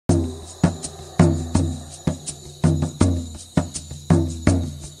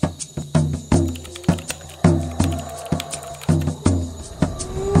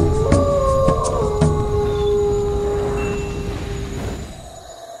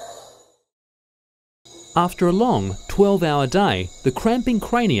After a long 12-hour day, the cramping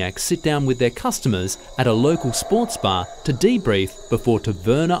craniacs sit down with their customers at a local sports bar to debrief before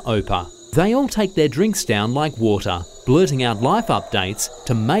Taverna Opa. They all take their drinks down like water, blurting out life updates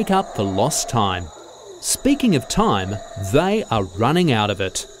to make up for lost time. Speaking of time, they are running out of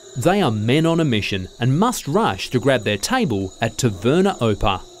it. They are men on a mission and must rush to grab their table at Taverna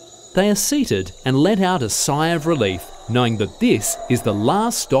Opa. They are seated and let out a sigh of relief, knowing that this is the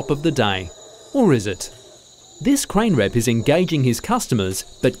last stop of the day. Or is it? This crane rep is engaging his customers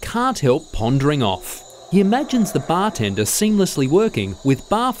but can't help pondering off. He imagines the bartender seamlessly working with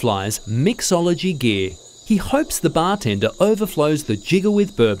Barfly's mixology gear. He hopes the bartender overflows the jigger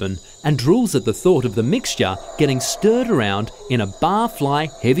with bourbon and drools at the thought of the mixture getting stirred around in a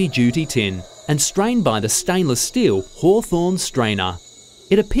Barfly heavy-duty tin and strained by the stainless steel Hawthorne strainer.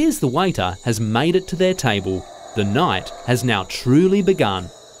 It appears the waiter has made it to their table. The night has now truly begun.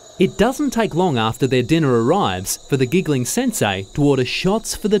 It doesn't take long after their dinner arrives for the giggling sensei to order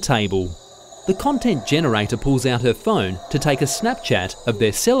shots for the table. The content generator pulls out her phone to take a Snapchat of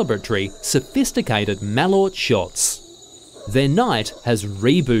their celebratory, sophisticated Malort shots. Their night has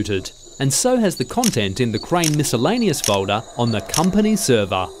rebooted, and so has the content in the Crane miscellaneous folder on the company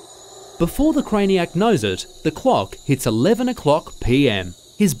server. Before the craniac knows it, the clock hits 11 o'clock PM.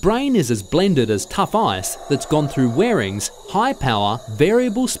 His brain is as blended as tough ice that's gone through Waring's high-power,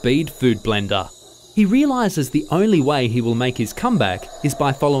 variable-speed food blender. He realises the only way he will make his comeback is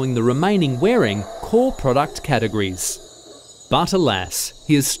by following the remaining Waring core product categories. But alas,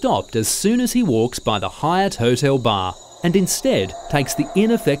 he is stopped as soon as he walks by the Hyatt Hotel bar, and instead takes the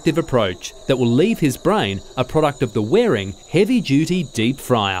ineffective approach that will leave his brain a product of the Waring heavy-duty deep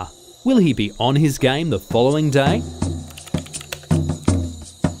fryer. Will he be on his game the following day?